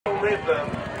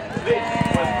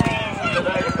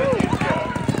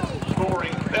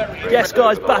Yes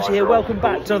guys, Bash here, welcome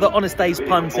back to another Honest Days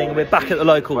Punting. We're back at the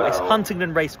local, it's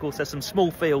Huntingdon Racecourse, there's some small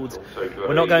fields.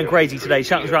 We're not going crazy today,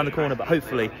 Shelton's around the corner, but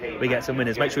hopefully we get some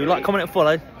winners. Make sure you like, comment and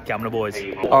follow, get on the boys.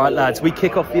 Alright lads, we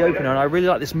kick off the opener and I really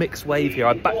like this mixed wave here.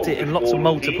 I backed it in lots of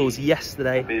multiples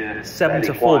yesterday,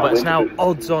 7-4, but it's now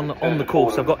odds on the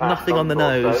course. I've got nothing on the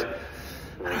nose.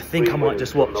 I think I might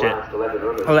just watch it.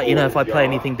 I'll let you know if I play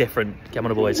anything different. Come on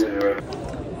the boys.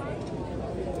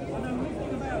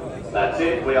 That's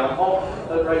it, we are off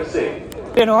and racing.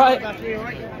 Doing alright?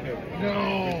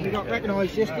 No. We got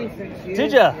recognised yesterday.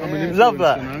 Did ya? Love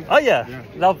that. Oh yeah,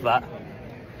 love that.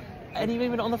 Any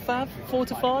movement on the fab? 4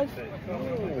 to 5?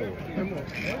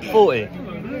 40.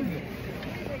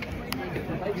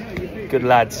 Good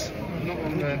lads.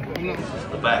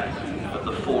 The back of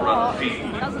the 400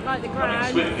 field. Doesn't like the Running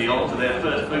ground. swiftly on to their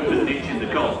first movement ditch in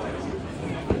the contest.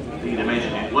 Leader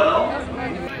measured it well.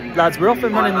 Lads, we're off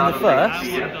and running in the first.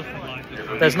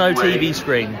 There's no TV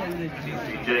screen.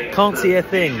 Can't see a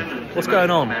thing. What's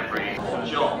going on?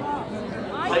 John.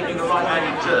 Taking the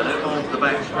right-handed turn towards the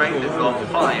back straight. They've got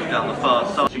 5 down the far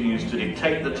side. Continues to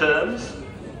dictate the turns.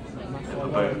 For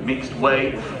both mixed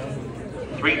wave.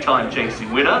 3-time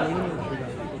chasing winner.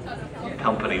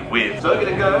 Company with. So we're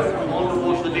going to go on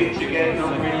towards the ditch again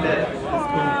on the green left.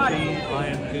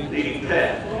 Leading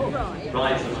pair.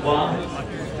 Rides as one.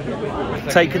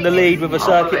 Taking the lead with a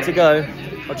circuit to go.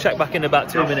 I'll check back in about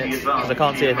 2 minutes because I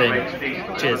can't see a thing.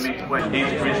 Cheers.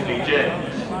 Here's Grizzly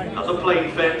James. Another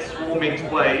plain fence, small mixed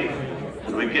wave.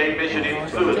 The game measured in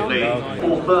fluently.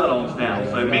 4 furlongs now,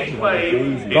 so mixed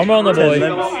wave. Come on the boys.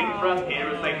 In front here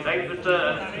as they take the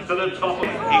turn to the top.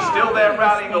 He's still there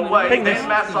rallying away. Ping Then this.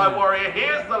 Maasai Warrior.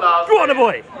 Here's the last. Go on the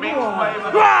boy. Mixed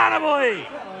wave. Go on the boy.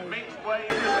 Mixed wave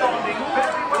responding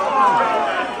very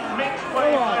well. Mixed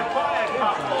wave by a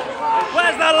couple.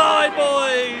 Where's the line,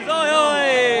 boys? Oi,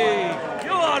 oi!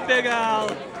 Go on, Big Al.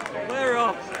 We're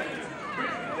off.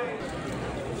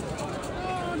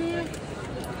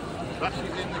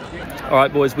 All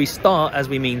right, boys, we start as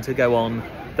we mean to go on.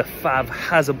 The Fav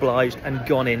has obliged and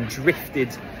gone in,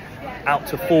 drifted out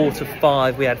to 4 to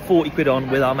 5. We had 40 quid on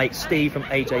with our mate Steve from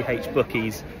AJH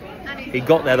Bookies. He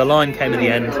got there, the line came at the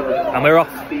end, and we're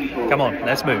off. Come on,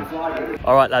 let's move.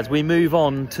 All right, lads, we move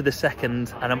on to the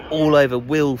second, and I'm all over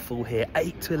Willful here.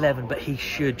 8 to 11, but he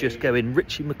should just go in.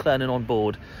 Richie McLernan on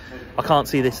board. I can't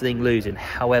see this thing losing.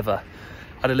 However,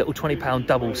 I had a little £20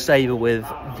 double saver with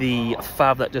the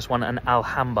Fav that just won an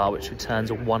Alhambra, which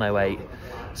returns a 108.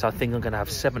 So I think I'm going to have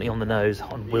 70 on the nose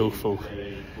on Willful.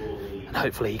 And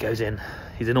hopefully he goes in.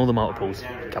 He's in all the multiples.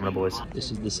 Come on, boys.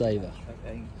 This is the saver.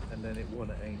 And then it won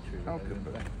at Aintree. How come?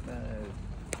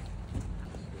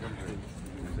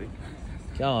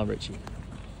 Come on, Richie.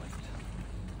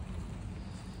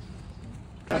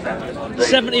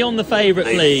 70 on the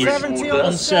favourite, please. 70 on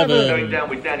Going 7. down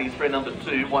with Danny's friend number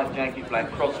 2, white jacket, black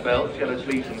crossbelt, yellow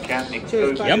sleeves and cap.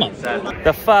 Come on.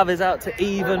 The Fav is out to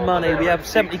even money. We have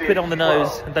 70 quid on the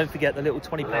nose. And don't forget the little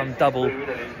 £20 double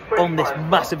on this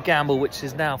massive gamble, which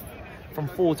is now from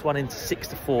 4 to 1 into 6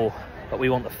 to 4. But we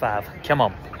want the Fav. Come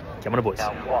on. Come on, boys.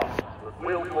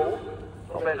 Willful,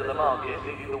 top end of the market,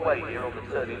 leading the way here on the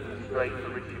turn into straight for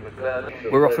Richie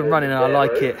McLernan. We're off and running and I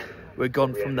like it. We're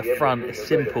gone from the front. It's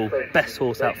simple. Best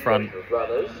horse out front.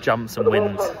 Jumps and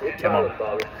wins. Come on.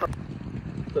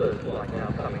 Third flight now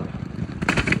coming.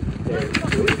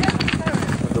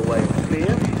 The way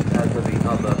clear, as are the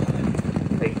other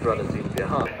 8 runners in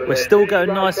behind. We're still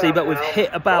going nicely, but we've hit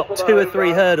about 2 or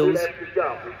 3 hurdles.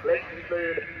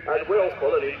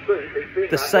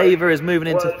 The saver is moving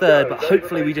into third, but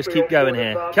hopefully we just keep going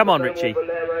here. Come on, Richie.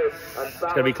 It's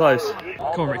going to be close.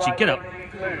 Come on, Richie, get up.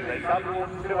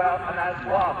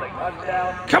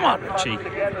 Come on, Richie.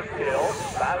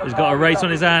 He's got a race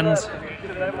on his hands.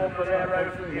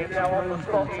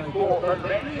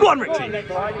 Go on, Richie.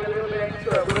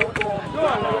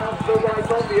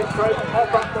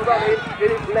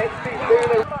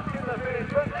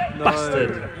 Bastard.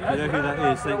 You know who that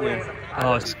is, don't you?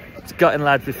 Oh, it's gutting,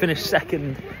 lads. We finished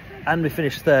second and we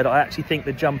finished third. I actually think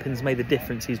the jumping's made a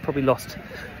difference. He's probably lost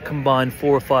combined 4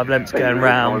 or 5 lengths going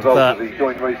round, but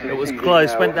it was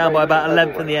close. Went down by about a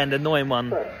length in the end, annoying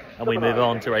one. And we move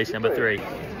on to race number 3.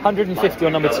 150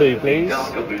 on number 2, please.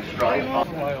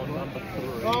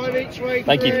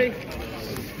 Thank you.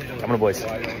 Come on, boys. So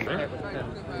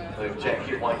check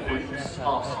your white boots,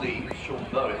 half sleeve, Sean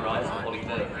Bowen rides and Holly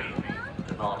Murphy.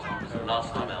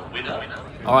 Last time out winner.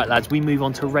 All right, lads, we move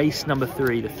on to race number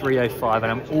 3, the 305,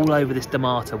 and I'm all over this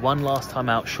Damata. One last time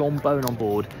out, Sean Bowen on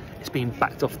board. It's been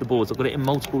backed off the boards. I got it in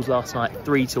multiples last night,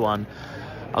 3 to 1.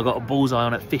 I got a bullseye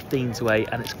on at 15-8,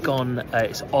 and it's gone.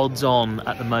 It's odds on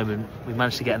at the moment. We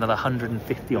managed to get another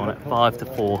 150 on at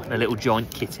 5-4, and a little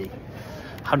giant kitty.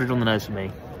 100 on the nose for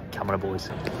me. Come on, boys.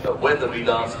 Weatherby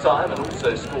last time, and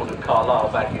also scored at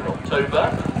Carlisle back in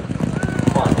October.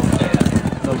 Final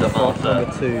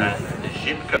Number 2.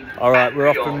 All right, we're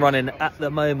off and running at the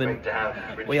moment.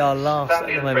 We are last at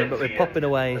the moment, but we're popping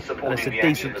away, and it's a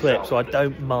decent clip, so I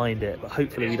don't mind it. But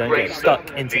hopefully we don't get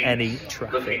stuck into any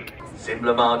traffic.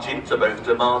 Similar margin to both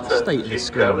Damata State of the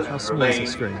screen. How small is the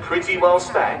screen? Pretty well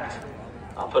stacked.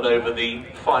 Up and over the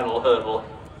final hurdle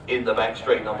in the back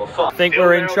straight, number 5. I think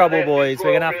we're in trouble, boys.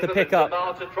 We're going to have to pick up.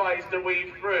 Tries to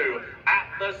weave through at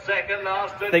the second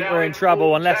last. I think we're in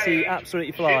trouble unless he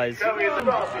absolutely flies. Then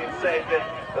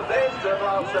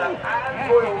Damata and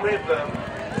Royal Rhythm.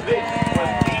 This was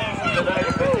easy to know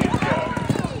for Disco.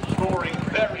 Scoring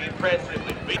very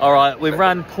impressively. All right, we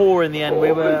ran poor in the end.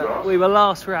 We were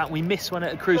last throughout. We missed one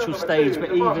at a crucial stage,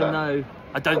 but even though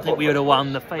I don't think we would have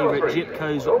won, the favourite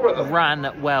Gypcos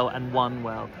ran well and won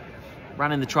well.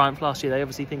 Ran in the Triumph last year. They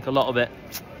obviously think a lot of it.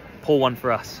 Poor one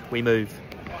for us. We move.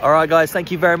 All right, guys,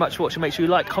 thank you very much for watching. Make sure you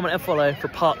like, comment and follow for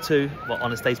part 2 of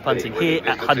Honest Days Punting here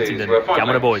at Huntingdon. Come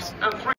on, boys.